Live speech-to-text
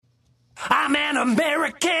I'm an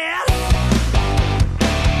American,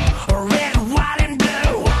 red, white, and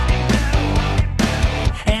blue,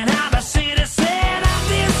 and I'm a citizen of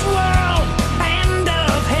this world and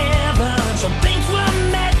of heaven. Some things were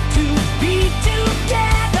meant to be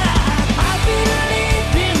together. I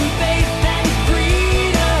believe in faith and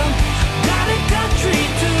freedom, got a country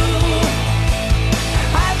too.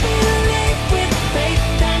 I believe with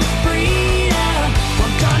faith and freedom,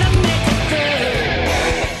 we're gonna make it through.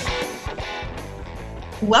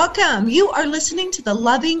 Welcome. You are listening to the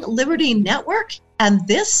Loving Liberty Network, and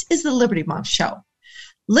this is the Liberty Moms Show.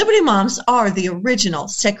 Liberty Moms are the original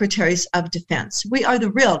Secretaries of Defense. We are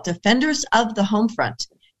the real defenders of the home front,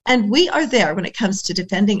 and we are there when it comes to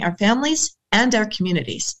defending our families and our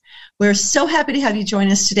communities. We're so happy to have you join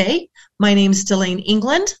us today. My name is Delane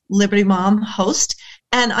England, Liberty Mom host,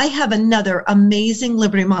 and I have another amazing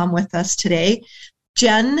Liberty Mom with us today.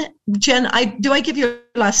 Jen, do I give your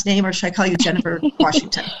last name, or should I call you Jennifer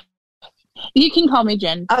Washington? You can call me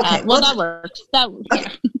Jen. Okay. That works. Okay.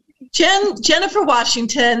 Jennifer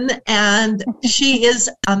Washington, and she is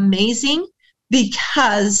amazing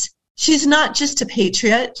because she's not just a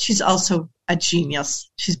patriot, she's also a genius.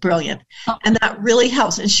 She's brilliant. And that really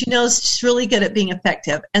helps. And she knows she's really good at being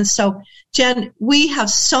effective. And so, Jen, we have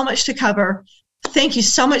so much to cover. Thank you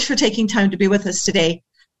so much for taking time to be with us today.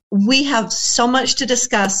 We have so much to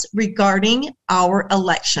discuss regarding our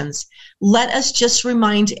elections. Let us just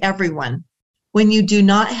remind everyone, when you do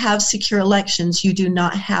not have secure elections, you do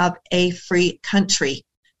not have a free country.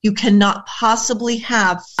 You cannot possibly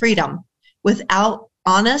have freedom without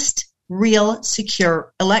honest, real,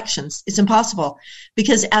 secure elections. It's impossible.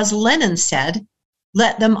 Because as Lenin said,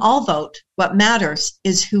 let them all vote. What matters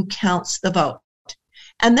is who counts the vote.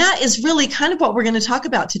 And that is really kind of what we're going to talk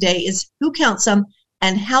about today, is who counts them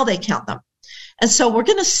and how they count them. And so we're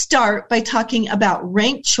going to start by talking about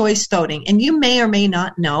ranked choice voting. And you may or may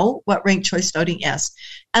not know what ranked choice voting is.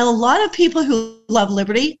 And a lot of people who love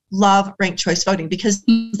liberty love ranked choice voting because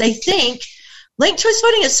they think ranked choice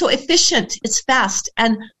voting is so efficient, it's fast,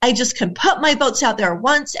 and I just can put my votes out there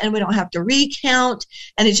once and we don't have to recount,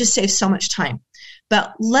 and it just saves so much time.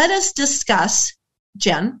 But let us discuss,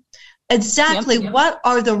 Jen, exactly what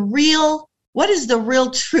is the real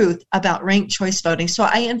truth about ranked choice voting. So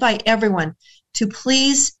I invite everyone to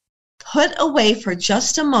please put away for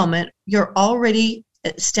just a moment your already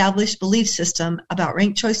established belief system about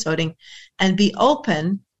ranked choice voting and be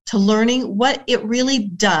open to learning what it really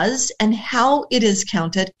does and how it is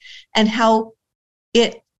counted and how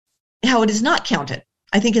it is not counted.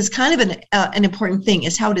 I think is kind of an important thing,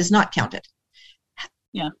 is how it is not counted.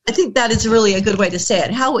 Yeah, I think that is really a good way to say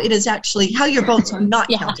it. How it is actually, how your votes are not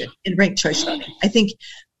counted in ranked choice voting, I think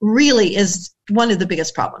really is one of the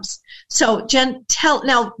biggest problems. So Jen,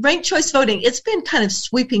 now ranked choice voting, it's been kind of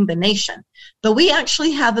sweeping the nation, but we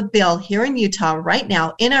actually have a bill here in Utah right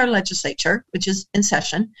now in our legislature, which is in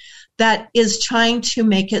session, that is trying to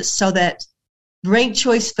make it so that ranked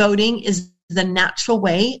choice voting is the natural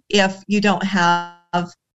way if you don't have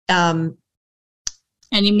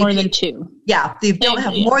any more than two. Yeah, if you don't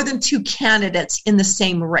have more than two candidates in the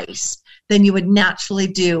same race, then you would naturally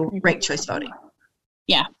do ranked choice voting.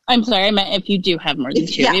 Yeah, I'm sorry, I meant if you do have more than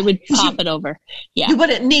two, it would pop it over. Yeah, you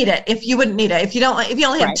wouldn't need it if you wouldn't need it. If you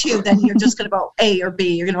only have two, then you're just going to vote A or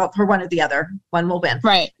B. You're going to vote for one or the other. One will win.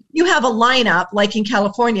 Right. You have a lineup like in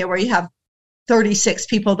California where you have 36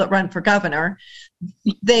 people that run for governor.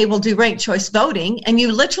 They will do ranked choice voting, and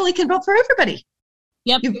you literally can vote for everybody.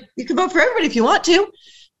 Yep. You can vote for everybody if you want to.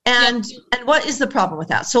 And what is the problem with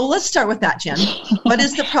that? So let's start with that, Jen. What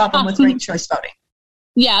is the problem with ranked choice voting?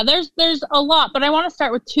 Yeah, there's a lot, but I want to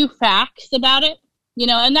start with two facts about it.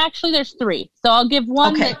 And actually there's three. So I'll give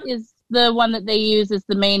one that is the one that they use as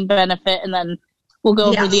the main benefit, and then we'll go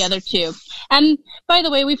over the other two. And by the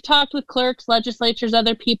way, we've talked with clerks, legislatures,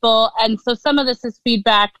 other people, and so some of this is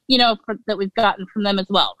feedback, that we've gotten from them as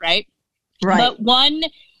well, right? Right. But one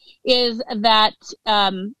is that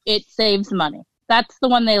it saves money. That's the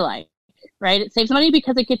one they like, right? It saves money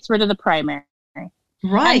because it gets rid of the primary.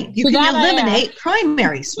 Right. And you can eliminate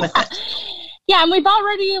primaries with it. Yeah, and we've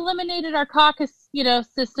already eliminated our caucus,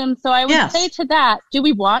 system. So I would say to that, do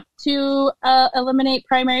we want to eliminate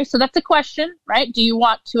primaries? So that's a question, right? Do you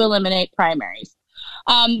want to eliminate primaries?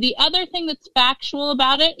 The other thing that's factual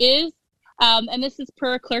about it is, and this is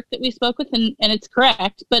per a clerk that we spoke with, and it's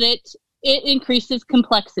correct, but it increases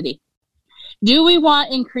complexity. Do we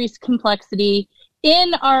want increased complexity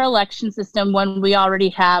in our election system when we already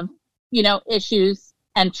have, issues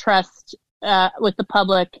and trust with the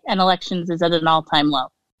public and elections is at an all-time low?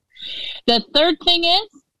 The third thing is,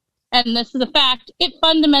 and this is a fact, it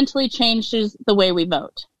fundamentally changes the way we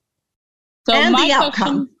vote. So and my the question,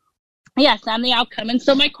 outcome. Yes, and the outcome. And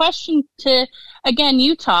so my question to, again,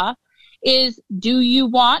 Utah is, did you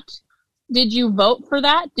vote for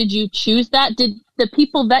that? Did you choose that? Did the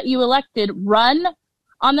people that you elected run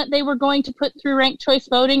on that they were going to put through ranked choice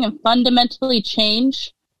voting and fundamentally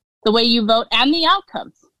change the way you vote and the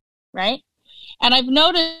outcomes, right? And I've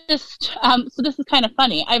noticed, so this is kind of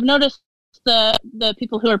funny, I've noticed the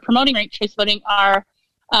people who are promoting ranked choice voting are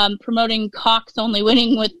promoting Cox only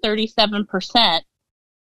winning with 37%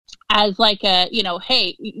 as like a,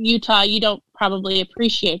 hey, Utah, you don't probably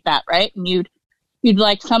appreciate that, right? And you'd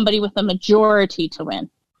like somebody with a majority to win.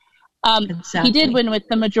 Exactly. He did win with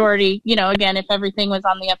the majority. Again, if everything was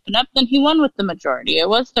on the up and up, then he won with the majority. It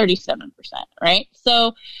was 37%, right?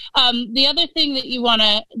 So the other thing that you want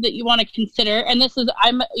to consider, and this is,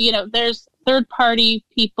 there's third party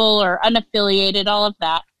people or unaffiliated, all of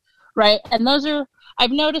that, right? And those are, I've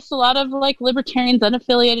noticed a lot of like libertarians,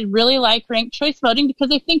 unaffiliated, really like ranked choice voting because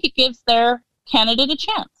they think it gives their candidate a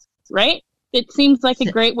chance, right? It seems like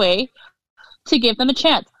a great way to give them a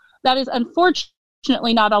chance. That is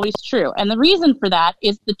unfortunately not always true. And the reason for that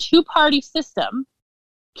is the two-party system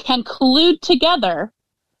can collude together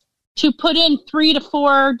to put in 3 to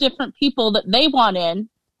 4 different people that they want in,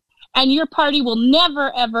 and your party will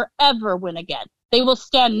never, ever, ever win again. They will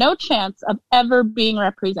stand no chance of ever being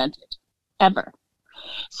represented, ever.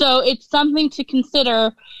 So it's something to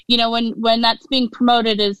consider, when that's being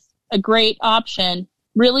promoted as a great option,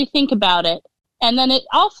 really think about it. And then it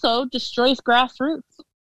also destroys grassroots,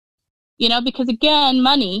 because again,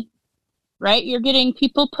 money, right? You're getting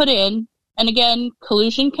people put in, and again,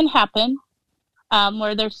 collusion can happen,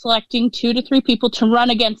 where they're selecting 2 to 3 people to run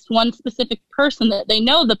against one specific person that they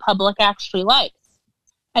know the public actually likes.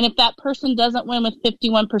 And if that person doesn't win with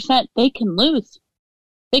 51%, they can lose.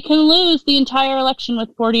 They can lose the entire election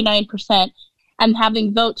with 49% and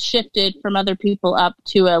having votes shifted from other people up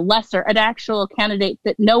to an actual candidate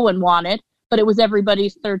that no one wanted, but it was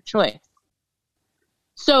everybody's third choice.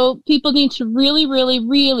 So people need to really, really,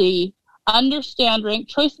 really understand ranked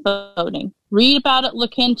choice voting. Read about it,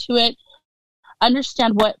 look into it,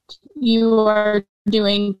 understand what you are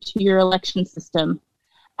doing to your election system.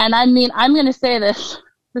 And I mean, I'm going to say this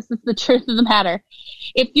is the truth of the matter.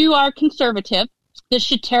 If you are conservative, this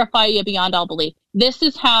should terrify you beyond all belief. This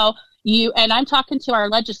is how and I'm talking to our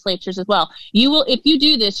legislatures as well. If you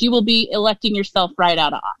do this, you will be electing yourself right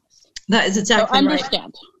out of office. That is exactly right.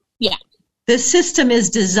 Understand. Yeah. The system is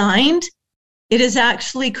designed. It is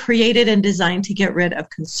actually created and designed to get rid of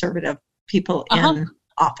conservative people in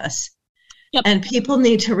office. Yep. And people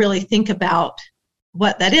need to really think about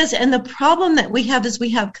what that is. And the problem that we have is we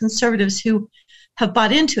have conservatives who have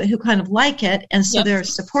bought into it, who kind of like it, and so they're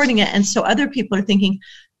supporting it. And so other people are thinking,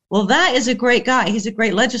 well, that is a great guy. He's a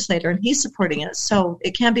great legislator, and he's supporting it, so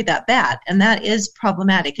it can't be that bad. And that is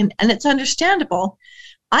problematic. And it's understandable.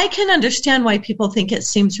 I can understand why people think it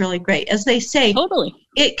seems really great. As they say, totally,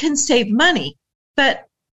 it can save money. And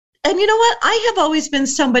you know what? I have always been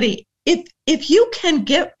somebody, if you can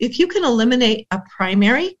eliminate a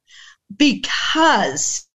primary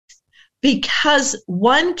because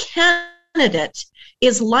one candidate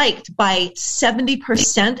is liked by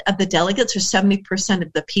 70% of the delegates or 70%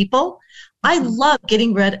 of the people, I love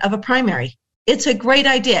getting rid of a primary. It's a great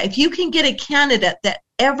idea. If you can get a candidate that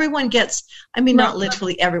everyone gets, I mean, not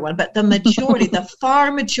literally everyone, but the majority, the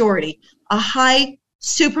far majority, a high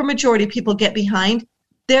super majority of people get behind,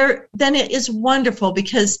 then it is wonderful,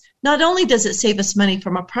 because not only does it save us money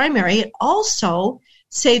from a primary, it also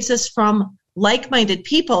saves us from like-minded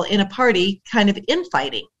people in a party kind of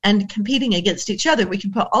infighting and competing against each other. We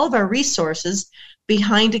can put all of our resources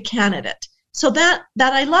behind a candidate. So that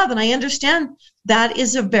I love, and I understand that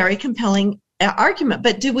is a very compelling argument.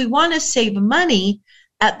 But do we want to save money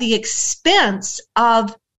at the expense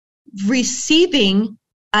of receiving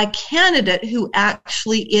a candidate who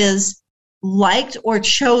actually is liked or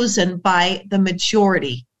chosen by the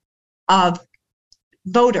majority of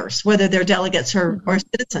voters, whether they're delegates or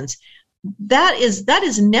citizens? That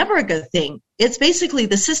is never a good thing. It's basically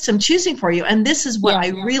the system choosing for you. And this is what I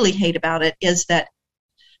really hate about it, is that,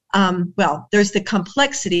 there's the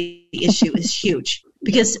complexity issue is huge,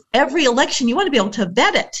 because every election you want to be able to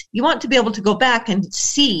vet it. You want to be able to go back and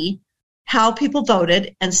see how people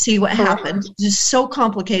voted and see what happened. It's just so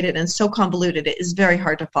complicated and so convoluted. It is very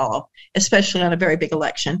hard to follow, especially on a very big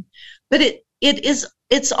election. But it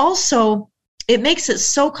makes it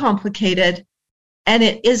so complicated, and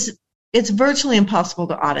it's virtually impossible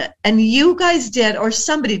to audit. And you guys did, or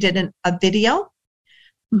somebody did a video.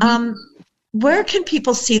 Mm-hmm. Where can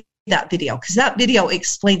people see that video? Because that video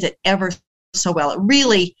explains it ever so well. It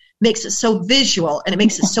really makes it so visual and it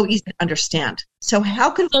makes it so easy to understand. So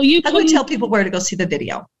how do we tell people where to go see the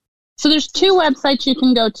video? So there's two websites you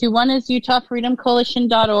can go to. One is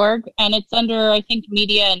UtahFreedomCoalition.org, and it's under, I think,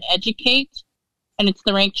 Media and Educate, and it's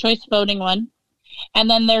the ranked choice voting one. And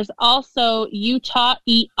then there's also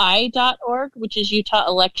UtahEI.org, which is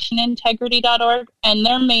UtahElectionIntegrity.org, and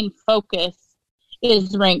their main focus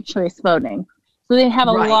is ranked choice voting. So they have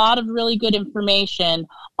a lot of really good information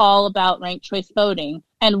all about ranked choice voting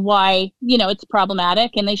and why, it's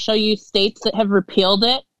problematic. And they show you states that have repealed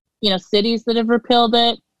it, cities that have repealed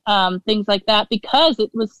it, things like that, because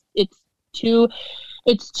it's too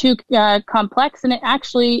complex, and it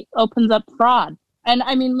actually opens up fraud. And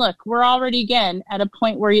I mean, look, we're already again at a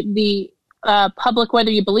point where the public,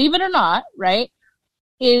 whether you believe it or not, right,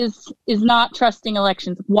 is not trusting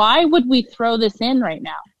elections. Why would we throw this in right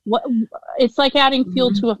now? It's like adding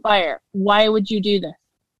fuel to a fire. Why would you do this?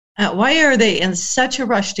 Why are they in such a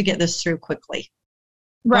rush to get this through quickly?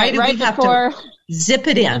 Right before zip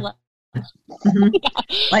it in.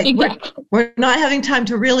 Exactly. We're not having time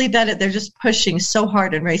to really vet it. They're just pushing so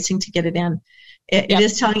hard and racing to get it in. It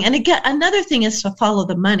is telling. And again, another thing is to follow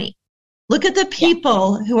the money. Look at the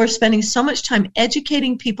people who are spending so much time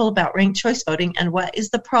educating people about ranked choice voting and what is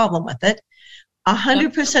the problem with it.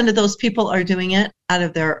 100% of those people are doing it out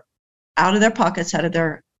of their pockets, out of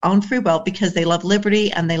their own free will, because they love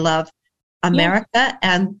liberty and they love America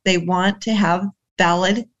and they want to have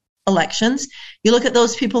valid elections. You look at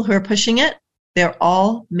those people who are pushing it, they're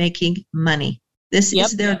all making money. This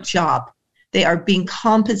is their job. They are being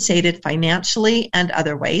compensated financially and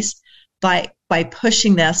other ways by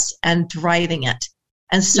pushing this and driving it.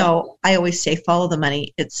 And so I always say, follow the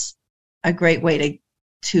money. It's a great way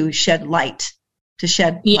to shed light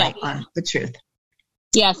on the truth.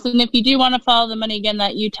 Yes, and if you do want to follow the money, again,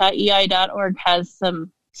 that UtahEI.org has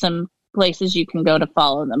some places you can go to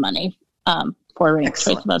follow the money for ranked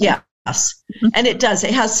choice voting. Yes. Mm-hmm. And it does.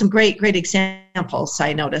 It has some great examples.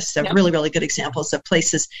 I noticed some really, really good examples of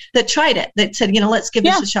places that tried it, that said, let's give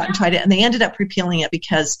this a shot and tried it. And they ended up repealing it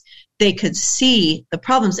because they could see the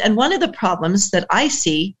problems. And one of the problems that I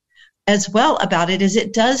see as well about it is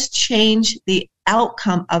it does change the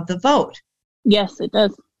outcome of the vote. Yes, it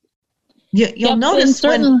does. You'll notice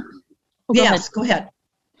go ahead.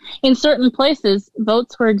 In certain places,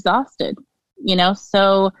 votes were exhausted,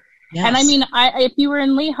 so... Yes. And I mean, if you were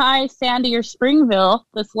in Lehigh, Sandy, or Springville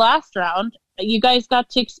this last round, you guys got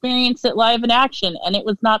to experience it live in action, and it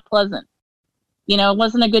was not pleasant. It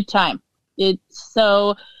wasn't a good time.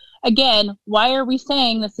 So, again, why are we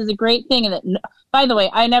saying this is a great thing? And that, by the way,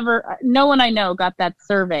 no one I know got that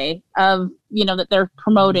survey of, that they're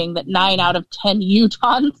promoting that 9 out of 10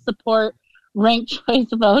 Utahns support ranked choice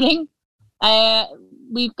voting.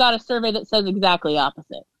 We've got a survey that says exactly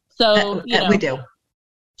opposite. So, we do.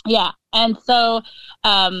 Yeah. And so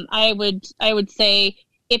I would say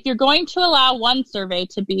if you're going to allow one survey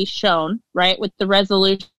to be shown, right, with the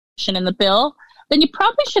resolution and the bill, then you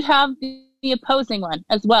probably should have the opposing one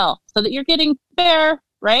as well, so that you're getting fair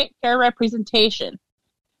representation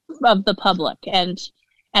of the public and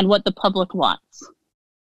what the public wants.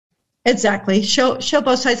 Exactly. Show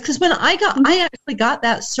both sides. Because when I actually got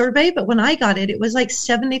that survey, but when I got it, it was like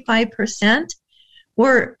 75%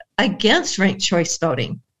 were against ranked choice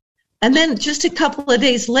voting. And then just a couple of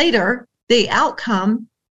days later, the outcome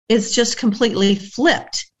is just completely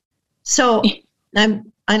flipped. So I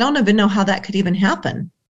don't even know how that could even happen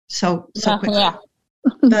so quickly. Yeah.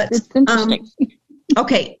 But it's interesting.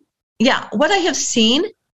 Okay. Yeah. What I have seen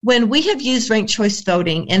when we have used ranked choice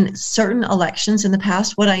voting in certain elections in the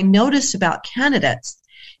past, what I noticed about candidates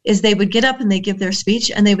is they would get up and they give their speech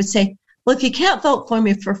and they would say, well, if you can't vote for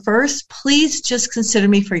me for first, please just consider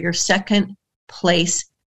me for your second place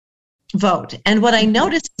vote. And what I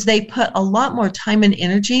noticed is they put a lot more time and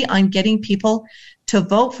energy on getting people to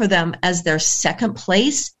vote for them as their second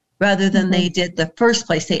place rather than they did the first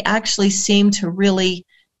place. They actually seemed to really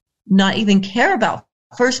not even care about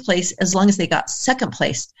first place as long as they got second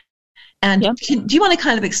place. And do you want to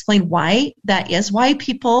kind of explain why that is? Why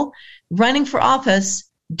people running for office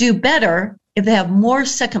do better if they have more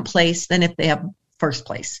second place than if they have first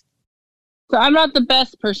place? So I'm not the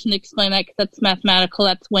best person to explain that because that's mathematical.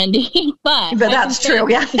 That's Wendy. but that's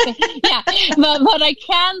true. Yeah. Yeah. But what I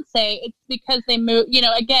can say, it's because they move,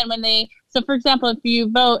 again, so for example, if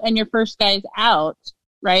you vote and your first guy's out,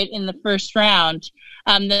 right, in the first round,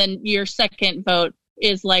 then your second vote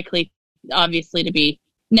is likely, obviously, to be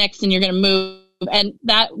next, and you're going to move, and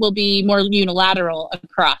that will be more unilateral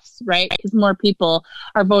across, right? Because more people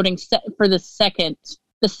are voting for the same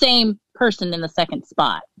person in the second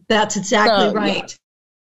spot. That's exactly right.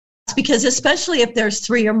 because especially if there's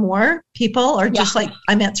 3 or more people, or just like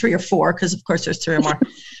I meant 3 or 4, because of course there's 3 or more.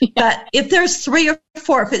 But if there's 3 or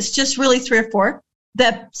 4, if it's just really 3 or 4,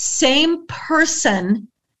 the same person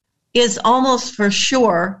is almost for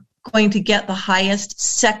sure going to get the highest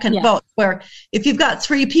second vote. Where if you've got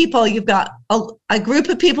 3 people, you've got a group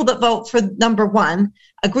of people that vote for number 1,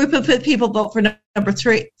 a group of people vote for number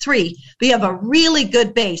 3. But you have a really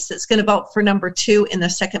good base that's going to vote for number 2 in the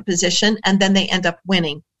second position, and then they end up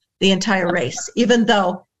winning the entire race, even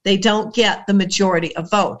though they don't get the majority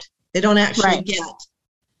of vote. They don't actually get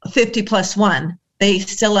 50 plus 1. They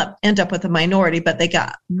still end up with a minority, but they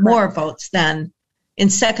got more votes than in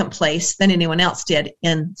second place than anyone else did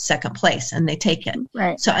in second place, and they take it.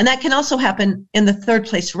 Right. So, and that can also happen in the third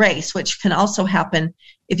place race, which can also happen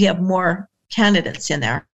if you have more candidates in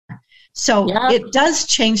there. So it does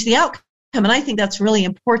change the outcome, and I think that's really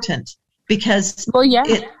important because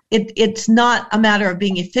it's not a matter of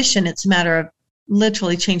being efficient; it's a matter of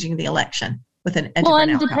literally changing the election with a different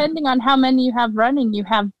outcome. Depending on how many you have running, you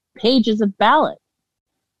have pages of ballot,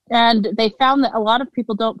 and they found that a lot of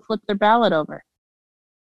people don't flip their ballot over.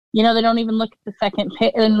 You know, they don't even look at the second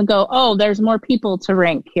page and go, oh, there's more people to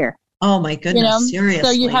rank here. Oh, my goodness, seriously.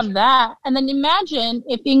 So you have that. And then imagine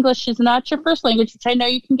if English is not your first language, which I know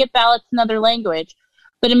you can get ballots in other language,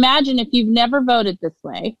 but imagine if you've never voted this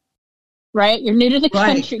way, right? You're new to the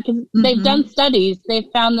country, because they've done studies.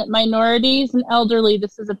 They've found that minorities and elderly,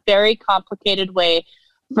 this is a very complicated way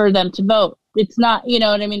for them to vote. It's not, you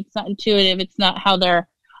know what I mean? It's not intuitive. It's not how they're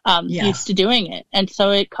used to doing it. And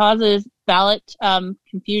so it causes ballot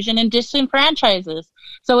confusion and disenfranchises.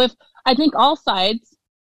 So if I think all sides,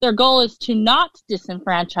 their goal is to not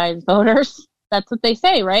disenfranchise voters. That's what they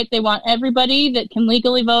say, right? They want everybody that can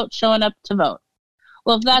legally vote showing up to vote.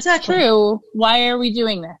 Well, if that's true, why are we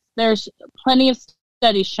doing this? There's plenty of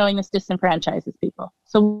studies showing this disenfranchises people.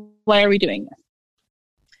 So why are we doing this?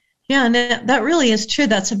 Yeah, and that really is true.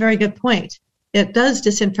 That's a very good point. It does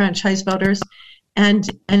disenfranchise voters, and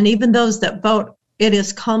even those that vote, it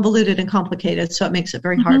is convoluted and complicated, so it makes it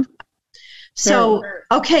very hard. So,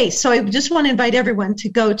 okay, so I just want to invite everyone to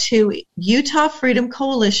go to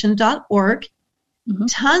UtahFreedomCoalition.org.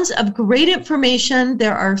 Tons of great information.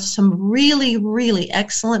 There are some really, really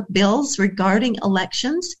excellent bills regarding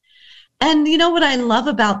elections. And you know what I love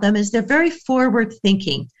about them is they're very forward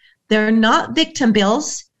thinking. They're not victim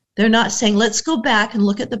bills. They're not saying, let's go back and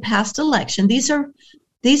look at the past election. These are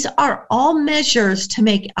all measures to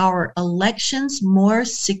make our elections more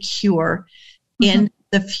secure in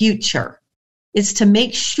the future. It's to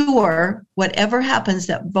make sure whatever happens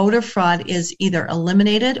that voter fraud is either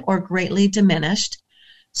eliminated or greatly diminished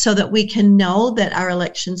so that we can know that our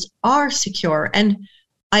elections are secure. And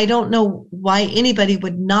I don't know why anybody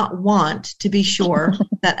would not want to be sure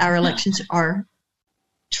that our elections are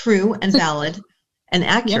true and valid and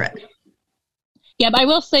accurate. Yeah, but I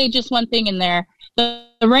will say just one thing in there. The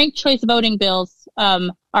ranked choice voting bills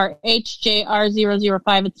are HJR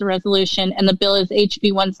 005. It's a resolution, and the bill is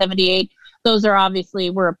HB 178. Those are obviously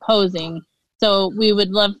we're opposing. So we would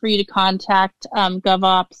love for you to contact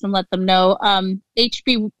GovOps and let them know.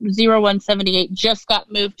 HB 0178 just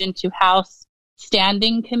got moved into House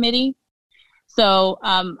Standing Committee. So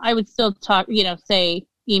I would still say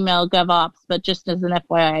email GovOps, but just as an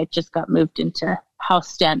FYI, it just got moved into House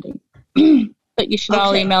Standing. But you should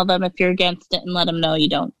all email them if you're against it and let them know you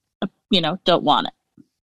don't want it.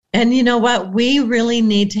 And you know what? We really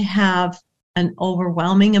need to have an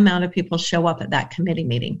overwhelming amount of people show up at that committee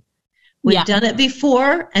meeting. We've done it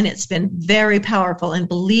before, and it's been very powerful. And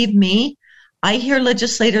believe me, I hear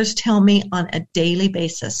legislators tell me on a daily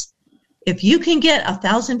basis, if you can get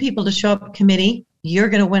 1,000 people to show up at committee, you're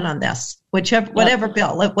going to win on this, whatever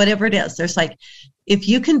bill, whatever it is. There's if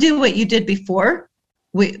you can do what you did before,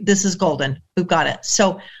 this is golden. We've got it.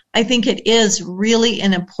 So I think it is really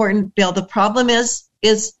an important bill. The problem is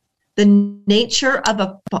the nature of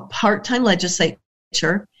a part-time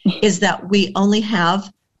legislature is that we only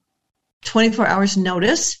have 24 hours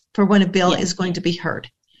notice for when a bill is going to be heard.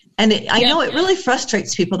 And I know it really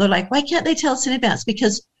frustrates people. They're like, why can't they tell us in advance?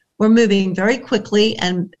 Because we're moving very quickly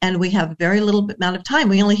and we have very little amount of time.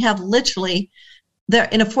 We only have literally,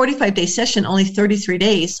 in a 45-day session, only 33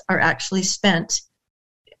 days are actually spent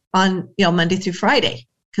on Monday through Friday,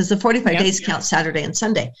 because the 45 days count Saturday and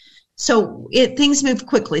Sunday. So things move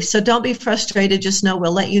quickly. So don't be frustrated. Just know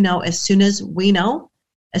we'll let you know as soon as we know,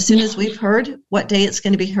 as soon as we've heard what day it's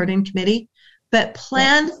going to be heard in committee. But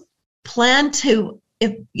plan to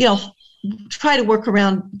try to work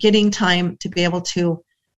around getting time to be able to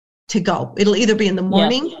go. It'll either be in the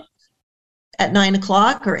morning at 9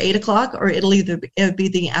 o'clock or 8 o'clock, or it'll be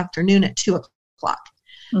the afternoon at 2 o'clock.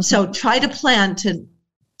 Mm-hmm. So try to plan to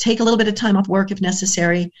take a little bit of time off work if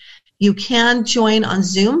necessary. You can join on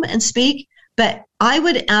Zoom and speak, but I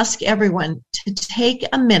would ask everyone to take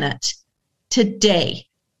a minute today,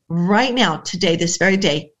 right now, today, this very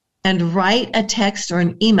day, and write a text or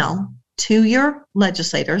an email to your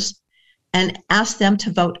legislators and ask them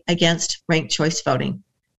to vote against ranked choice voting.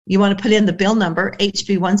 You want to put in the bill number,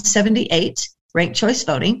 HB 178, ranked choice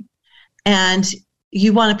voting, and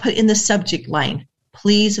you want to put in the subject line,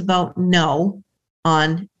 please vote no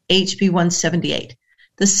on HB 178.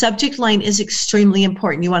 The subject line is extremely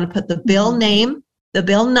important. You want to put the bill name, the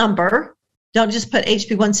bill number. Don't just put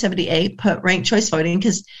HB 178, put ranked choice voting,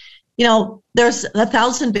 because, you know, there's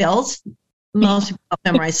 1,000 bills. Most people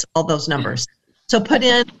don't memorize all those numbers. So put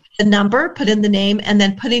in the number, put in the name, and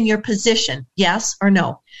then put in your position, yes or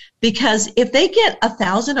no. Because if they get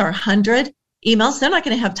 1,000 or 100 emails, they're not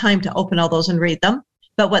going to have time to open all those and read them.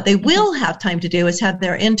 But what they will have time to do is have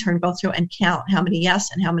their intern go through and count how many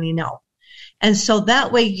yes and how many no. And so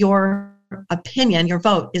that way your opinion, your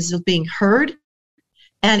vote is being heard.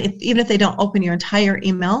 And even if they don't open your entire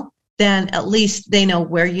email, then at least they know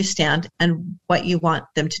where you stand and what you want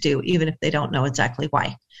them to do, even if they don't know exactly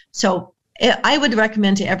why. So I would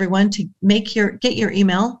recommend to everyone to get your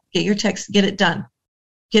email, get your text, get it done.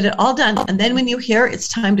 Get it all done. And then when you hear it's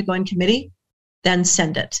time to go in committee, then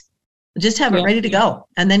send it. Just have it ready to go.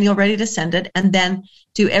 And then you're ready to send it. And then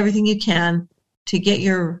do everything you can to get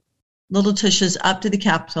your little tushes up to the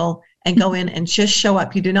Capitol and go in and just show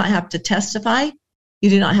up. You do not have to testify. You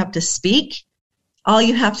do not have to speak. All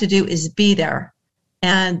you have to do is be there.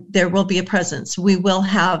 And there will be a presence. We will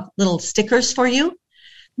have little stickers for you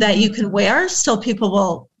that you can wear, so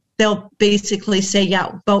they'll basically say,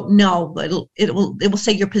 yeah, vote no. It will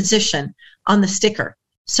say your position on the sticker.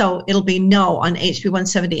 So it'll be no on HB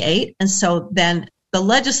 178. And so then the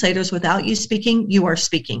legislators, without you speaking, you are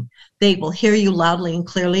speaking. They will hear you loudly and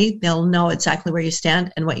clearly. They'll know exactly where you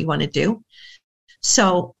stand and what you want to do.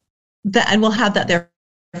 So and we'll have that there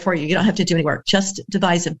for you. You don't have to do any work. Just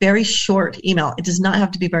devise a very short email. It does not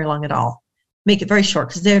have to be very long at all. Make it very short,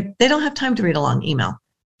 because they don't have time to read a long email.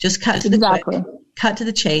 Just cut to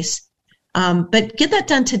the chase. But get that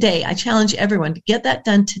done today. I challenge everyone to get that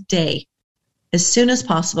done today as soon as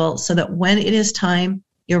possible, so that when it is time,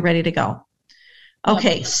 you're ready to go.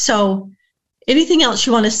 Okay, so anything else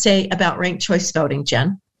you want to say about ranked choice voting,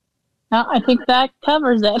 Jen? I think that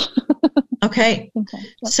covers it. Okay.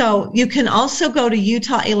 So you can also go to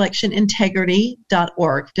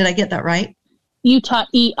utahelectionintegrity.org. Did I get that right?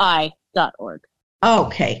 utaheI.org.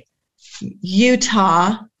 Okay.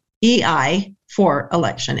 Utah EI for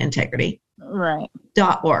election integrity. Right.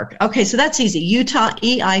 .org. Okay, so that's easy.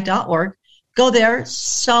 utaheI.org. Go there.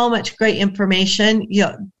 So much great information.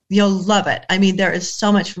 You'll love it. I mean, there is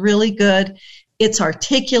so much really good. It's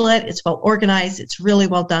articulate. It's well organized. It's really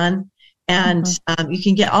well done. And you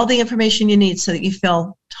can get all the information you need so that you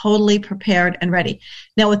feel totally prepared and ready.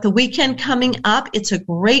 Now, with the weekend coming up, it's a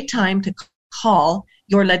great time to call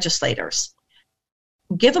your legislators.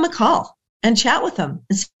 Give them a call and chat with them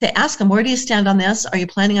and ask them, where do you stand on this? Are you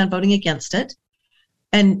planning on voting against it?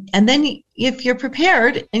 And then if you're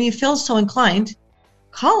prepared and you feel so inclined,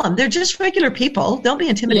 call them. They're just regular people. Don't be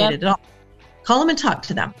intimidated at all. Call them and talk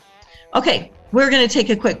to them. Okay, we're going to take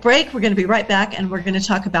a quick break. We're going to be right back, and we're going to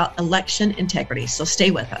talk about election integrity. So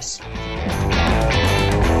stay with us.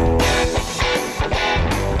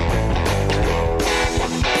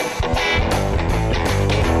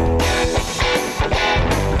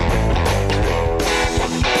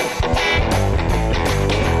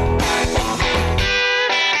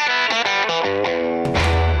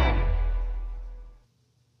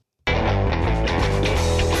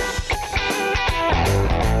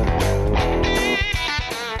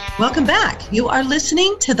 Welcome back. You are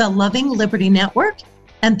listening to the Loving Liberty Network,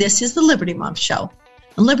 and this is the Liberty Mom Show.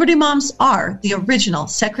 And Liberty Moms are the original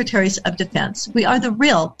Secretaries of Defense. We are the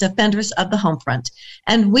real defenders of the home front,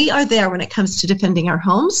 and we are there when it comes to defending our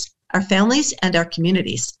homes, our families, and our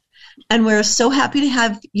communities. And we're so happy to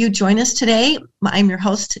have you join us today. I'm your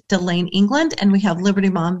host, Delane England, and we have Liberty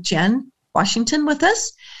Mom Jen Washington with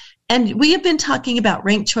us. And we have been talking about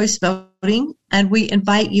ranked choice voting, and we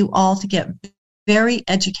invite you all to get very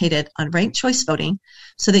educated on ranked choice voting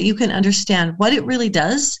so that you can understand what it really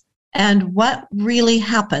does and what really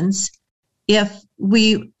happens if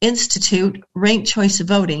we institute ranked choice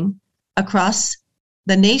voting across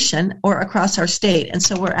the nation or across our state. And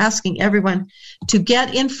so we're asking everyone to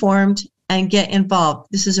get informed and get involved.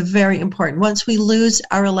 This is very important. Once we lose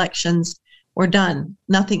our elections, we're done.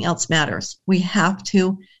 Nothing else matters. We have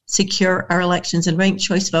to secure our elections, and ranked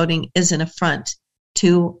choice voting is an affront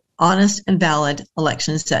to honest and valid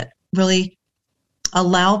elections that really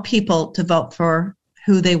allow people to vote for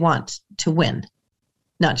who they want to win,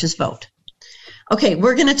 not just vote. Okay,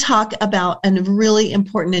 we're going to talk about a really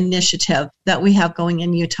important initiative that we have going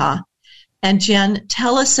in Utah. And Jen,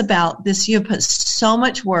 tell us about this. You put so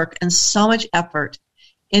much work and so much effort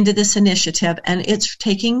into this initiative, and it's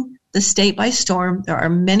taking the state by storm. There are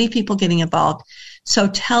many people getting involved. So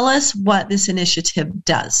tell us what this initiative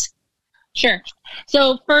does. Sure.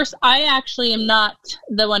 So first, I actually am not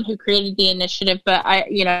the one who created the initiative, but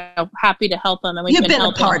happy to help them. And You've been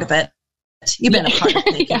a part of it. You've been a part of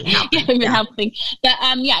it. We've been helping.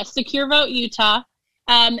 But Secure Vote Utah.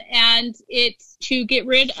 And it's to get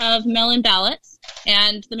rid of mail-in ballots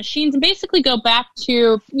and the machines and basically go back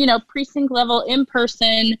to, precinct level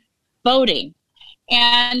in-person voting.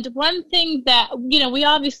 And one thing that, we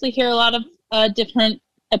obviously hear a lot of different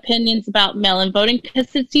opinions about mail-in voting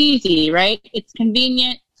because it's easy, right? It's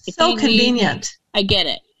convenient. It's so easy. Convenient. I get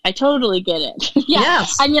it. I totally get it.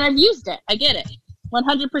 Yes. I mean, I've used it. I get it.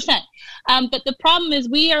 100%. But the problem is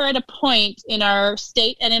we are at a point in our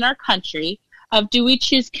state and in our country of do we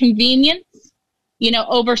choose convenience,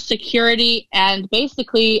 over security and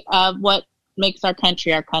basically what makes our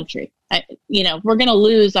country our country. We're going to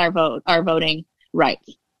lose our voting rights,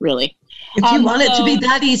 really. If you want it to be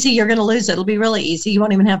that easy, you're going to lose it. It'll be really easy. You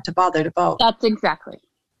won't even have to bother to vote. That's exactly.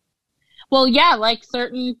 Well, yeah, like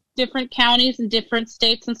certain different counties and different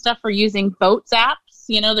states and stuff are using Votes apps.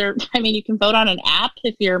 You can vote on an app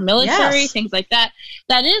if you're military, yes. Things like that.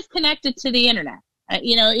 That is connected to the internet.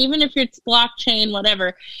 Even if it's blockchain,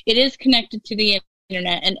 whatever, it is connected to the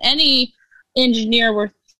internet. And any engineer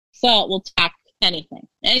worth salt will hack anything.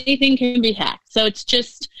 Anything can be hacked. So it's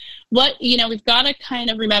just we've got to kind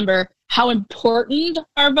of remember how important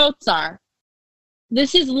our votes are.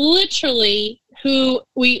 This is literally who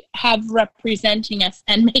we have representing us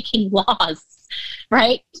and making laws,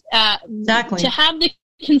 right? Exactly. To have the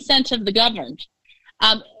consent of the governed.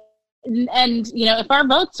 And if our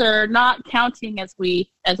votes are not counting as we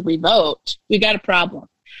vote, we got a problem.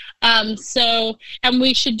 And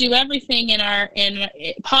we should do everything in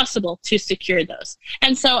possible to secure those.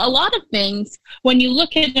 And so a lot of things, when you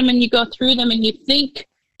look at them and you go through them and you think,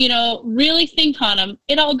 really think on them,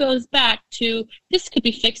 it all goes back to this could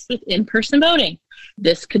be fixed with in-person voting.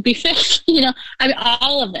 This could be fixed,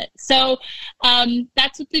 all of it. So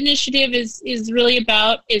that's what the initiative is really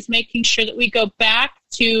about, is making sure that we go back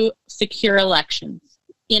to secure elections,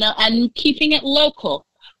 and keeping it local.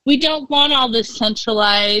 We don't want all this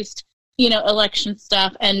centralized, election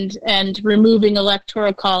stuff and removing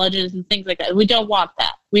electoral colleges and things like that. We don't want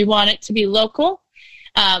that. We want it to be local,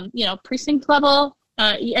 precinct level,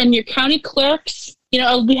 and your county clerks. We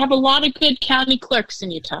have a lot of good county clerks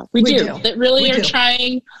in Utah. We do. That really are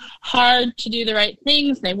trying hard to do the right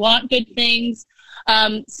things. They want good things.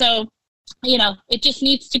 It just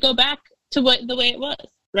needs to go back to the way it was,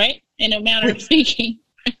 right? In a manner of speaking.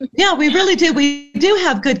 Yeah, we really do. We do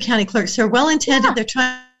have good county clerks. They're well-intended. Yeah. They're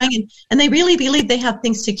trying, and they really believe they have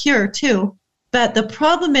things secure, too. But the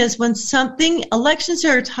problem is when elections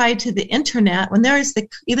are tied to the internet, when there is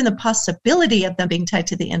even the possibility of them being tied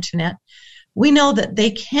to the internet, we know that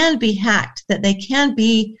they can be hacked, that they can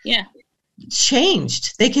be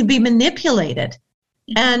changed. They can be manipulated.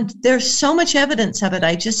 And there's so much evidence of it.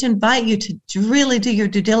 I just invite you to really do your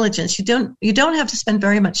due diligence. You don't have to spend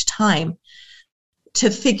very much time to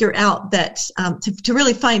figure out that, to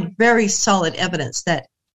really find very solid evidence that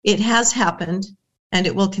it has happened and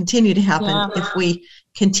it will continue to happen if we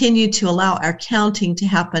continue to allow our counting to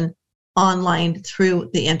happen online through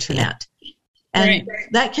the internet. And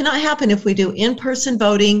that cannot happen if we do in-person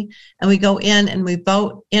voting and we go in and we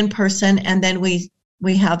vote in person, and then we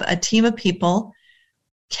have a team of people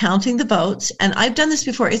counting the votes. And I've done this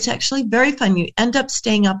before. It's actually very fun. You end up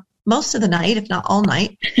staying up most of the night, if not all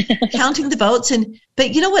night, counting the votes.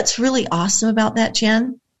 But you know what's really awesome about that,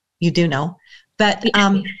 Jen? You do know. But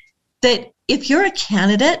that if you're a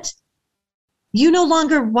candidate, you no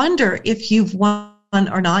longer wonder if you've won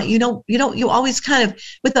or not. You always kind of,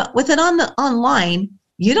 with it on the online,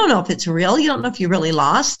 you don't know if it's real. You don't know if you really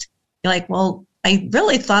lost. You're like, well, I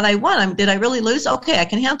really thought I won. Did I really lose? Okay, I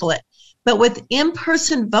can handle it. But with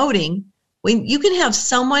in-person voting, when you can have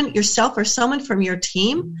someone, yourself or someone from your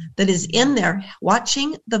team, that is in there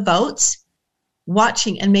watching the votes,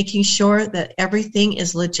 watching and making sure that everything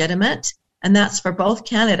is legitimate. And that's for both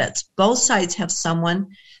candidates. Both sides have someone.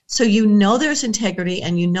 So there's integrity,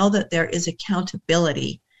 and that there is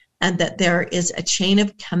accountability, and that there is a chain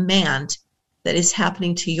of command that is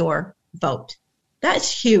happening to your vote.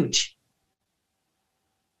 That's huge.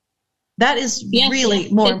 That is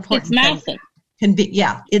really more important. It's massive.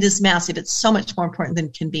 It is massive. It's so much more important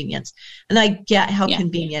than convenience. And I get how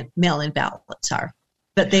convenient mail-in ballots are,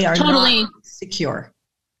 but they are not secure.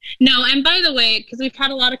 No, and by the way, because we've had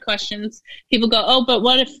a lot of questions, people go, oh, but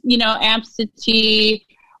what if, absentee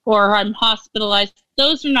or I'm hospitalized?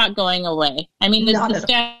 Those are not going away. I mean, the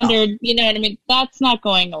standard, you know what I mean? That's not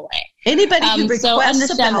going away. Anybody who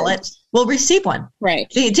requests a ballot will receive one. Right.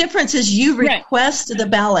 The difference is you request the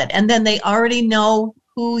ballot, and then they already know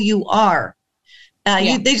who you are.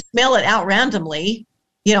 They just mail it out randomly.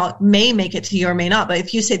 May make it to you or may not. But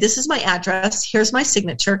if you say, this is my address, here's my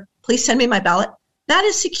signature, please send me my ballot, that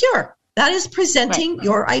is secure. That is presenting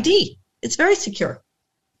your ID. It's very secure.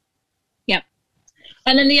 Yep.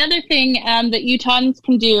 And then the other thing that Utahns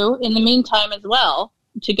can do in the meantime as well,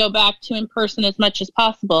 to go back to in person as much as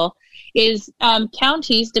possible, is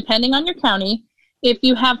counties, depending on your county, if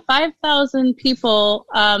you have 5,000 people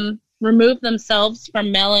remove themselves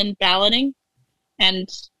from mail-in balloting and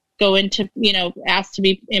go into, asked to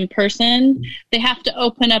be in person, they have to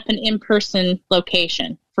open up an in-person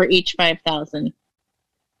location for each 5,000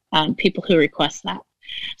 people who request that.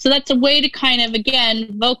 So that's a way to kind of,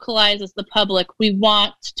 again, vocalize as the public, we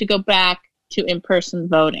want to go back to in-person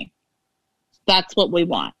voting. That's what we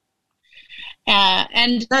want.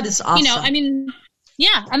 And that is awesome. And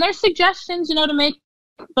there's suggestions, to make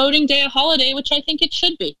voting day a holiday, which I think it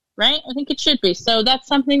should be, right? I think it should be. So that's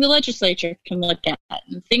something the legislature can look at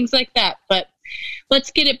and things like that. But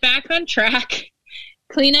let's get it back on track,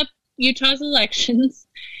 clean up Utah's elections.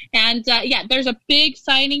 And there's a big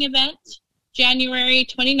signing event, January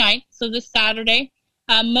 29th, so this Saturday.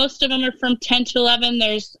 Most of them are from 10 to 11.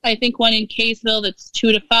 There's, I think, one in Kaysville that's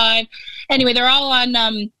 2 to 5. Anyway, they're all on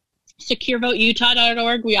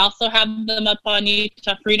securevoteutah.org. We also have them up on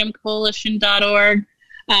utahfreedomcoalition.org.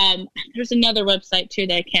 There's another website, too,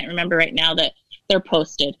 that I can't remember right now that they're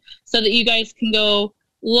posted, so that you guys can go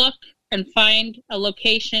look and find a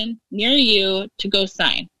location near you to go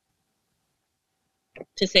sign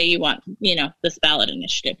to say you want, this ballot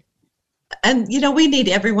initiative. And, we need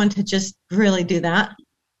everyone to just really do that.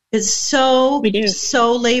 It's so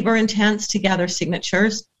labor intense to gather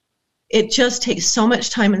signatures. It just takes so much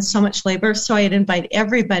time and so much labor. So I'd invite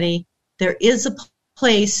everybody. There is a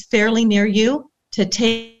place fairly near you to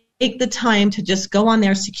take the time to just go on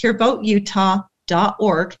there,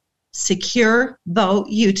 securevoteutah.org,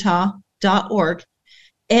 securevoteutah.org,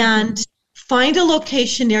 and find a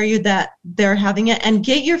location near you that they're having it, and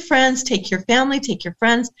get your friends, take your family, take your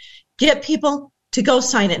friends, get people to go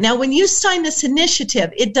sign it. Now, when you sign this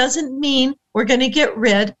initiative, it doesn't mean we're going to get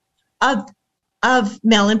rid of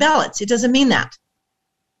mail-in ballots. It doesn't mean that.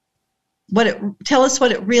 Tell us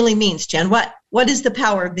what it really means, Jen. What is the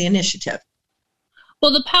power of the initiative?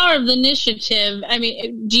 Well, the power of the initiative,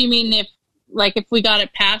 do you mean if we got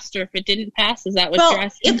it passed or if it didn't pass? Is that what you're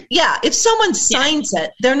asking? If someone signs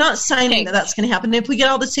it, they're not signing that that's going to happen. If we get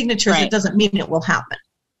all the signatures, it doesn't mean it will happen.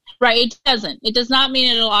 Right, it doesn't. It does not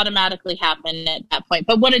mean it'll automatically happen at that point.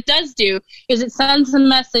 But what it does do is it sends a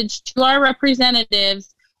message to our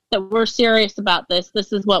representatives that we're serious about this.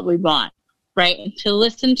 This is what we want, right? And to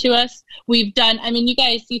listen to us. We've done, you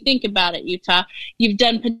guys, you think about it, Utah. You've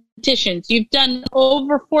done petitions. You've done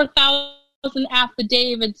over 4,000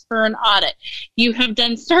 affidavits for an audit. You have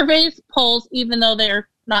done surveys, polls, even though they're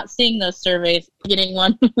not seeing those surveys, getting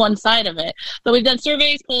one side of it. But we've done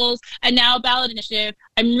surveys, polls, and now a ballot initiative.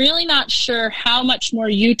 I'm really not sure how much more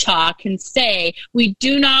Utah can say we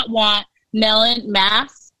do not want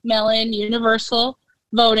mail-in universal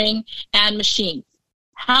voting and machines.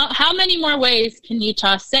 How many more ways can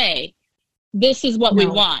Utah say this is what we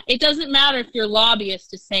want? It doesn't matter if your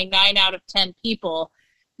lobbyist is saying 9 out of 10 people.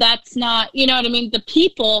 That's not, The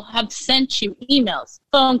people have sent you emails,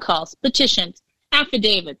 phone calls, petitions,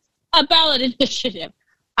 affidavits, a ballot initiative.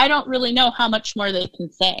 I don't really know how much more they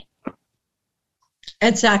can say.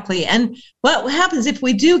 Exactly. And what happens if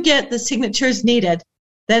we do get the signatures needed,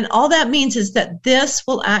 then all that means is that this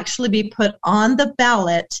will actually be put on the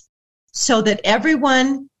ballot so that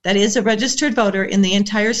everyone that is a registered voter in the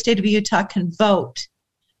entire state of Utah can vote.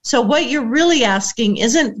 So what you're really asking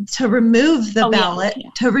isn't to remove the ballot,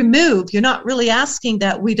 to remove. You're not really asking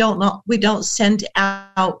that we don't send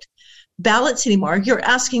out ballots anymore. You're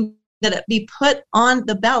asking that it be put on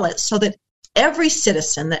the ballot so that every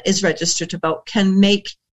citizen that is registered to vote can make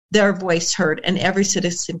their voice heard, and every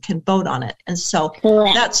citizen can vote on it. And so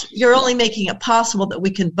you're only making it possible that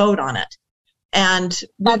we can vote on it. And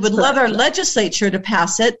we would love our legislature to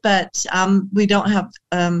pass it, but we don't have,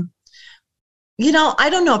 I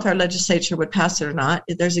don't know if our legislature would pass it or not.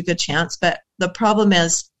 There's a good chance. But the problem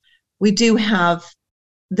is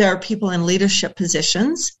there are people in leadership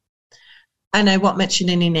positions and I won't mention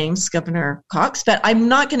any names, Governor Cox, but I'm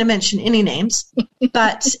not going to mention any names.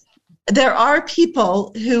 But there are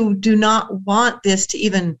people who do not want this to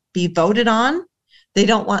even be voted on. They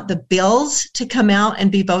don't want the bills to come out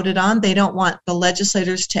and be voted on. They don't want the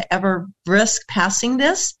legislators to ever risk passing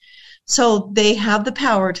this. So they have the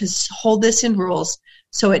power to hold this in rules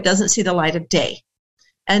so it doesn't see the light of day.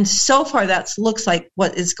 And so far, that looks like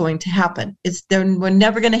what is going to happen. We're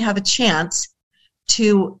never going to have a chance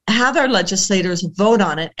to have our legislators vote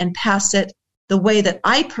on it and pass it the way that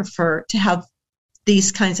I prefer to have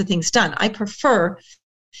these kinds of things done. I prefer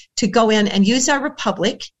to go in and use our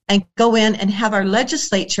republic and go in and have our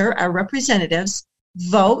legislature, our representatives,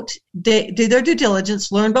 vote, do their due diligence,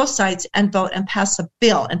 learn both sides, and vote and pass a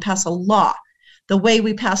bill and pass a law, the way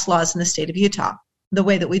we pass laws in the state of Utah, the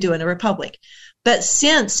way that we do in a republic. But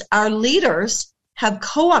since our leaders have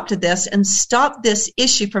co-opted this and stopped this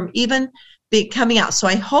issue from even coming out, so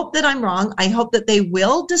I hope that I'm wrong. I hope that they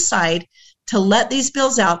will decide to let these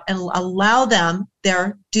bills out and allow them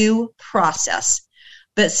their due process.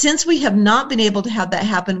 But since we have not been able to have that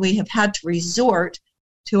happen, we have had to resort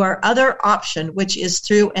to our other option, which is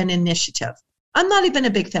through an initiative. I'm not even a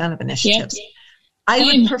big fan of initiatives. Yep. I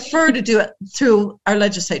would prefer to do it through our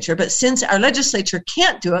legislature, but since our legislature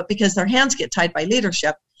can't do it because their hands get tied by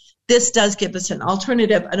leadership, this does give us an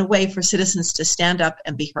alternative and a way for citizens to stand up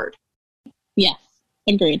and be heard. Yes,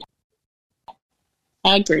 agreed.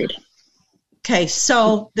 Agreed. Okay,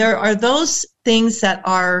 so there are those things that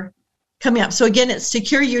are coming up. So again, it's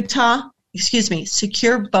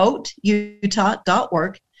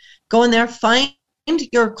securevoteutah.org. Go in there, find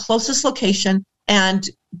your closest location, and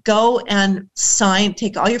go and sign.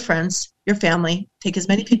 Take all your friends, your family, take as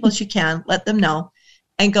many people as you can, let them know,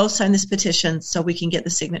 and go sign this petition so we can get the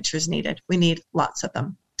signatures needed. We need lots of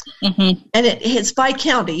them. Mm-hmm. And it's by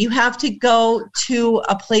county. You have to go to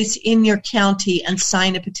a place in your county and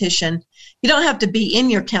sign a petition. You don't have to be in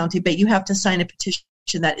your county, but you have to sign a petition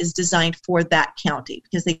that is designed for that county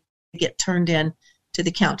because they get turned in to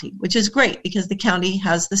the county, which is great because the county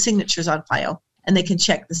has the signatures on file and they can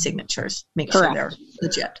check the signatures, make Correct. Sure they're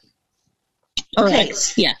legit. Okay.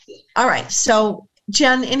 Correct. Yeah. All right. So,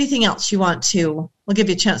 Jen, anything else you want to? We'll give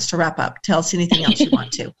you a chance to wrap up. Tell us anything else you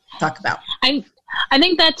want to talk about. I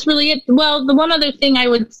think that's really it. Well, the one other thing I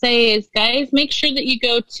would say is, guys, make sure that you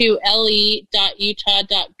go to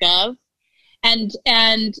le.utah.gov and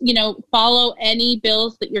follow any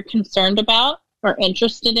bills that you're concerned about or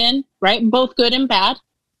interested in, right? Both good and bad,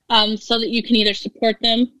 so that you can either support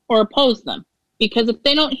them or oppose them. Because if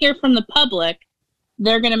they don't hear from the public,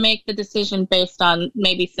 they're going to make the decision based on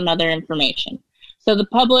maybe some other information. So the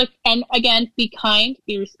public, and again, be kind,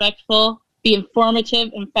 be respectful, be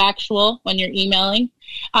informative and factual when you're emailing.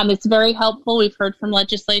 It's very helpful. We've heard from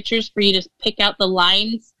legislatures for you to pick out the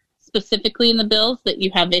lines specifically in the bills that you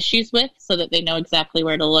have issues with so that they know exactly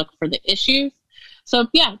where to look for the issues. So,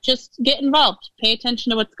 yeah, just get involved. Pay attention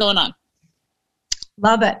to what's going on.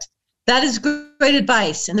 Love it. That is great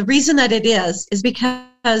advice. And the reason that it is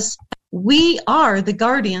because we are the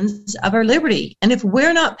guardians of our liberty. And if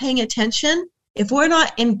we're not paying attention, if we're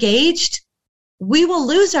not engaged, we will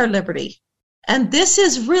lose our liberty. And this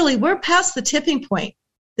is really, we're past the tipping point.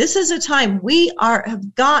 This is a time we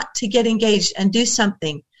have got to get engaged and do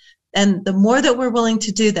something. And the more that we're willing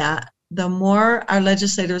to do that, the more our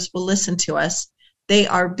legislators will listen to us. They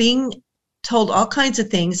are being told all kinds of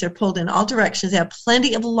things. They're pulled in all directions. They have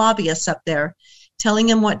plenty of lobbyists up there telling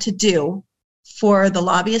them what to do for the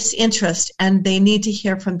lobbyists' interest, and they need to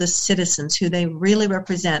hear from the citizens who they really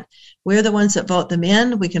represent. We're the ones that vote them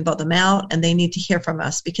in. We can vote them out, and they need to hear from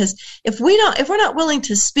us. Because if we're not willing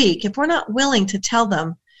to speak, if we're not willing to tell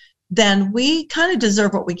them, then we kind of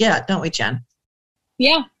deserve what we get, don't we, Jen?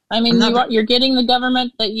 Yeah, I mean, you're getting the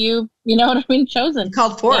government that you know what I mean, chosen,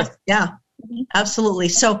 called forth. Yeah. Absolutely.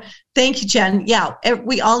 So thank you, Jen. Yeah,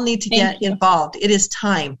 we all need to get involved. It is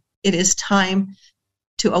time. It is time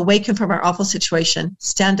to awaken from our awful situation.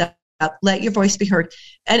 Stand up, let your voice be heard.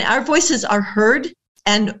 And our voices are heard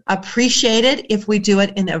and appreciated if we do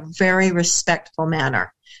it in a very respectful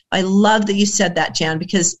manner. I love that you said that, Jan,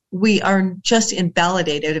 because we are just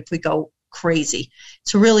invalidated if we go crazy.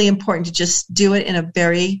 It's really important to just do it in a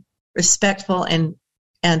very respectful and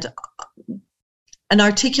an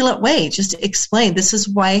articulate way. Just explain, this is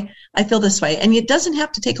why I feel this way. And it doesn't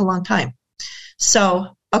have to take a long time.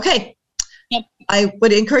 So, okay. Yep. I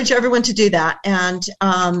would encourage everyone to do that. And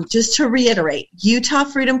just to reiterate,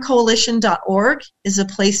 UtahFreedomCoalition.org is a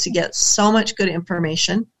place to get so much good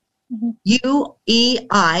information. Mm-hmm.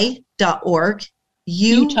 UEI.org.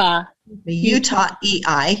 Utah EI.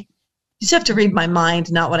 You just have to read my mind,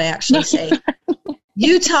 not what I actually say.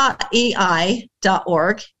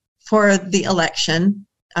 UtahEI.org for the election.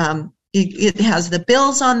 It has the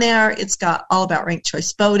bills on there. It's got all about ranked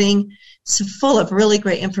choice voting. It's full of really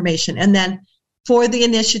great information. And then for the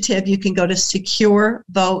initiative, you can go to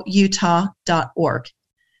securevoteutah.org.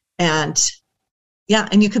 And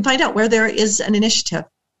and you can find out where there is an initiative.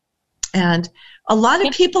 And a lot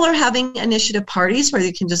of people are having initiative parties where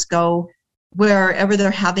you can just go wherever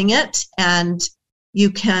they're having it, and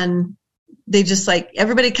they just like,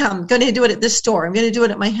 everybody come, I'm going to do it at this store, I'm going to do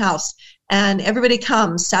it at my house, and everybody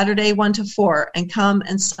comes Saturday 1 to 4 and come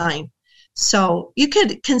and sign. So you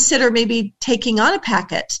could consider maybe taking on a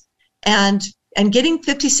packet and getting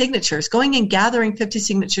 50 signatures, going and gathering 50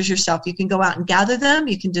 signatures yourself. You can go out and gather them.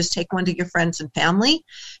 You can just take one to your friends and family.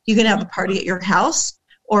 You can have a party at your house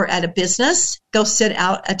or at a business. Go sit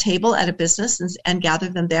out a table at a business and gather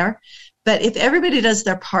them there. But if everybody does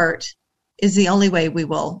their part, is the only way we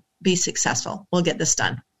will be successful. We'll get this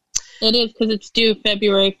done. It is, because it's due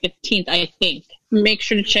February 15th, I think. Make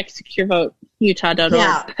sure to check securevoteutah.org.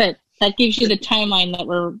 Yeah. But that gives you the timeline that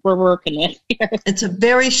we're working with here. It's a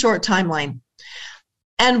very short timeline.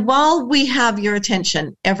 And while we have your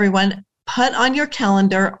attention, everyone, put on your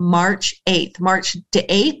calendar March 8th. March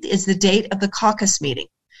 8th is the date of the caucus meeting.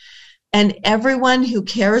 And everyone who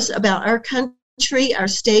cares about our country, our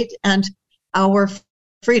state, and our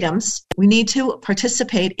freedoms, we need to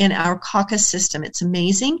participate in our caucus system. It's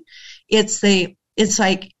amazing. It's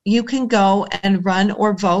like you can go and run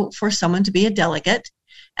or vote for someone to be a delegate.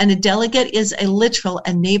 And a delegate is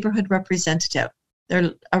a neighborhood representative.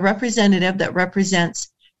 They're a representative that represents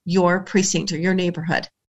your precinct or your neighborhood.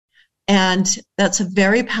 And that's a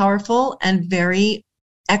very powerful and very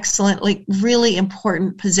excellent, really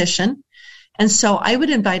important position. And so I would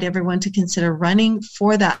invite everyone to consider running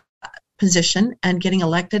for that position and getting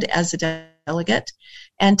elected as a delegate,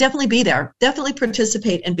 and definitely be there. Definitely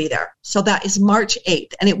participate and be there. So that is March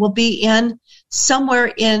 8th, and it will be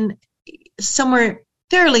somewhere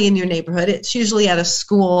fairly in your neighborhood. It's usually at a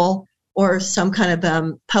school or some kind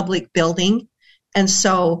of public building. And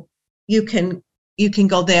so you can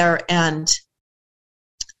go there and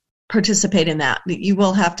participate in that. You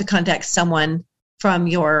will have to contact someone from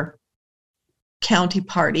your county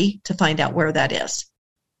party to find out where that is,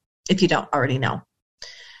 if you don't already know.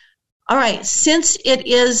 All right, since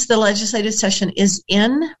the legislative session is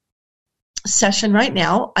in session right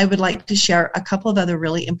now, I would like to share a couple of other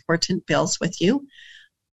really important bills with you.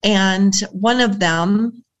 And one of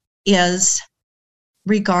them is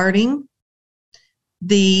regarding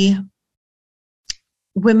the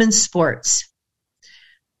women's sports.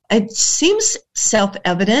 It seems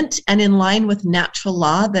self-evident and in line with natural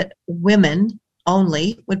law that women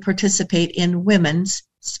only would participate in women's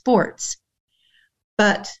sports.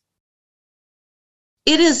 But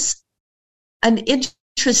it is an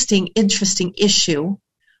interesting issue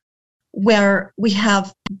where we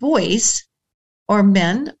have boys or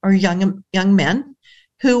men or young men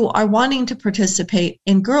who are wanting to participate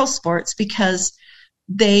in girls' sports because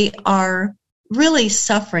they are really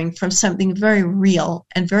suffering from something very real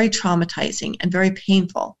and very traumatizing and very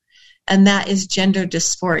painful, and that is gender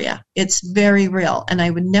dysphoria. It's very real, and I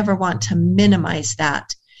would never want to minimize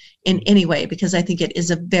that in any way because I think it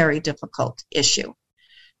is a very difficult issue.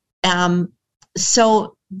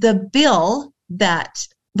 So the bill that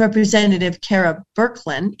Representative Kara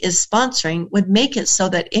Birkeland is sponsoring would make it so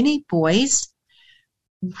that any boys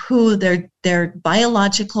who their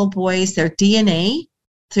biological boys, their DNA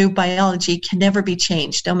through biology can never be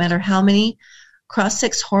changed, no matter how many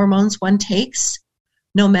cross-sex hormones one takes,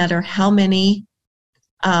 no matter how many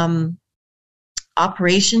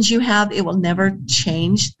operations you have, it will never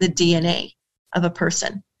change the DNA of a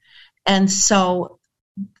person. And so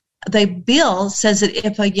the bill says that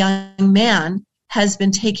if a young man has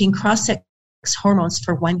been taking cross-sex hormones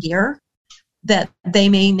for 1 year, that they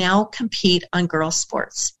may now compete on girls'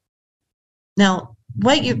 sports. Now,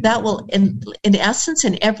 that will, in essence,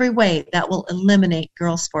 in every way, that will eliminate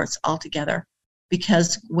girls' sports altogether,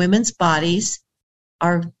 because women's bodies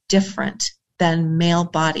are different than male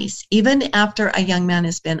bodies. Even after a young man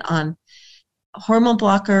has been on hormone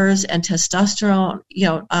blockers and testosterone,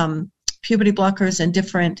 puberty blockers and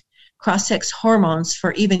different cross-sex hormones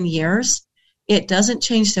for even years, it doesn't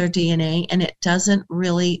change their DNA, and it doesn't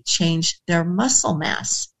really change their muscle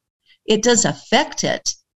mass. It does affect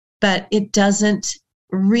it, but it doesn't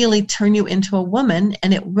really turn you into a woman,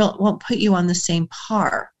 and it won't put you on the same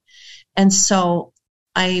par. And so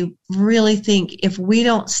I really think if we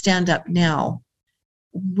don't stand up now,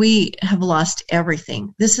 we have lost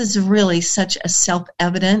everything. This is really such a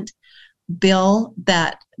self-evident bill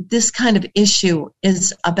that this kind of issue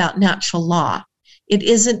is about natural law. It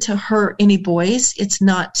isn't to hurt any boys. It's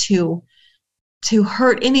not to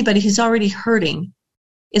hurt anybody who's already hurting.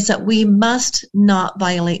 Is that we must not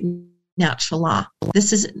violate natural law.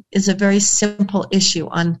 This is a very simple issue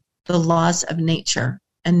on the laws of nature,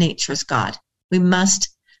 and nature's God. We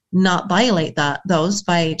must not violate those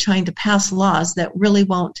by trying to pass laws that really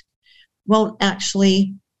won't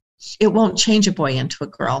change a boy into a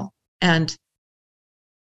girl. And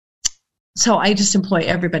so I just employ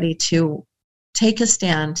everybody to take a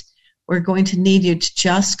stand. We're going to need you to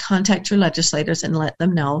just contact your legislators and let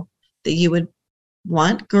them know that you would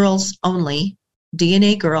want girls only,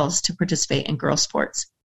 DNA girls, to participate in girl sports.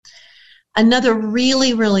 Another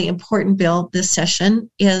really, really important bill this session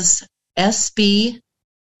is SB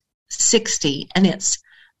 60, and it's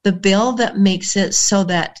the bill that makes it so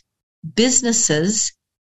that businesses,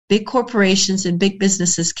 big corporations and big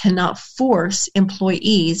businesses cannot force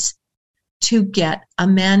employees to get a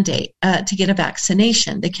mandate, to get a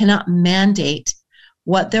vaccination. They cannot mandate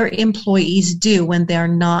what their employees do when they're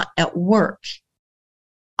not at work.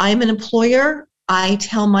 I'm an employer. I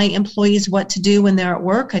tell my employees what to do when they're at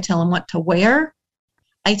work. I tell them what to wear.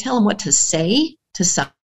 I tell them what to say to some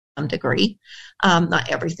degree. Not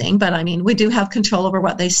everything, but I mean, we do have control over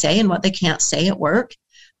what they say and what they can't say at work.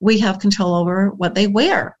 We have control over what they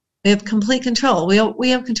wear. We have complete control. We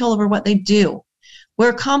have control over what they do.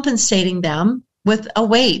 We're compensating them with a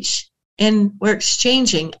wage, and we're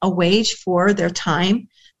exchanging a wage for their time,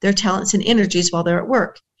 their talents, and energies while they're at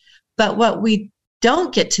work. But what we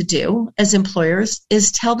don't get to do as employers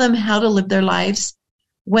is tell them how to live their lives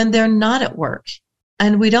when they're not at work.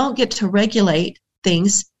 And we don't get to regulate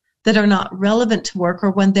things that are not relevant to work,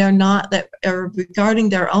 or when they're not, that are regarding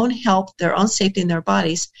their own health, their own safety in their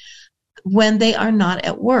bodies, when they are not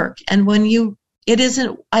at work. And when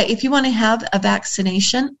if you want to have a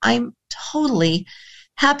vaccination, I'm totally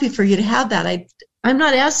happy for you to have that. I'm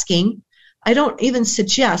not asking, I don't even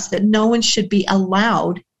suggest that no one should be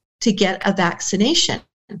allowed to get a vaccination.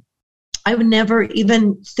 I would never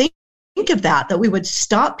even think of that we would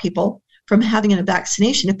stop people from having a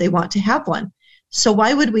vaccination if they want to have one. So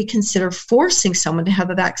why would we consider forcing someone to have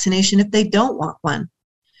a vaccination if they don't want one?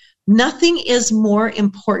 Nothing is more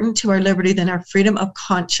important to our liberty than our freedom of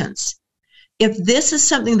conscience. If this is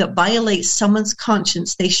something that violates someone's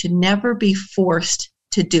conscience, they should never be forced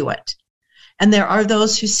to do it. And there are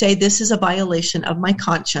those who say this is a violation of my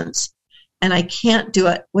conscience, and I can't do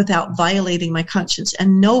it without violating my conscience.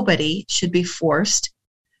 And nobody should be forced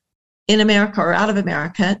in America or out of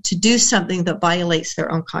America to do something that violates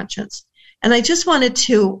their own conscience. And I just wanted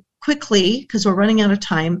to quickly, because we're running out of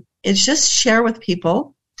time, is just share with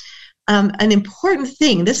people an important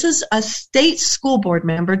thing. This is a state school board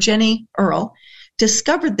member, Jenny Earl,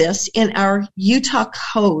 discovered this in our Utah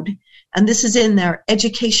code. And this is in their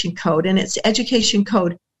education code. And it's education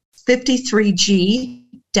code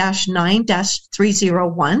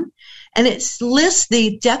 53G-9-301. And it lists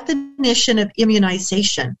the definition of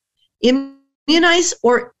immunization.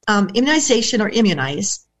 Immunization or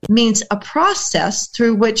immunize means a process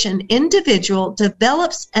through which an individual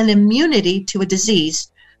develops an immunity to a disease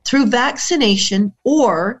through vaccination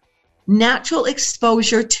or natural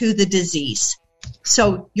exposure to the disease.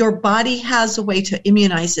 So your body has a way to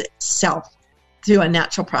immunize itself through a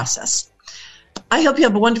natural process. I hope you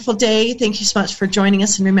have a wonderful day. Thank you so much for joining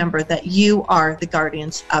us. And remember that you are the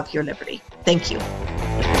guardians of your liberty. Thank you.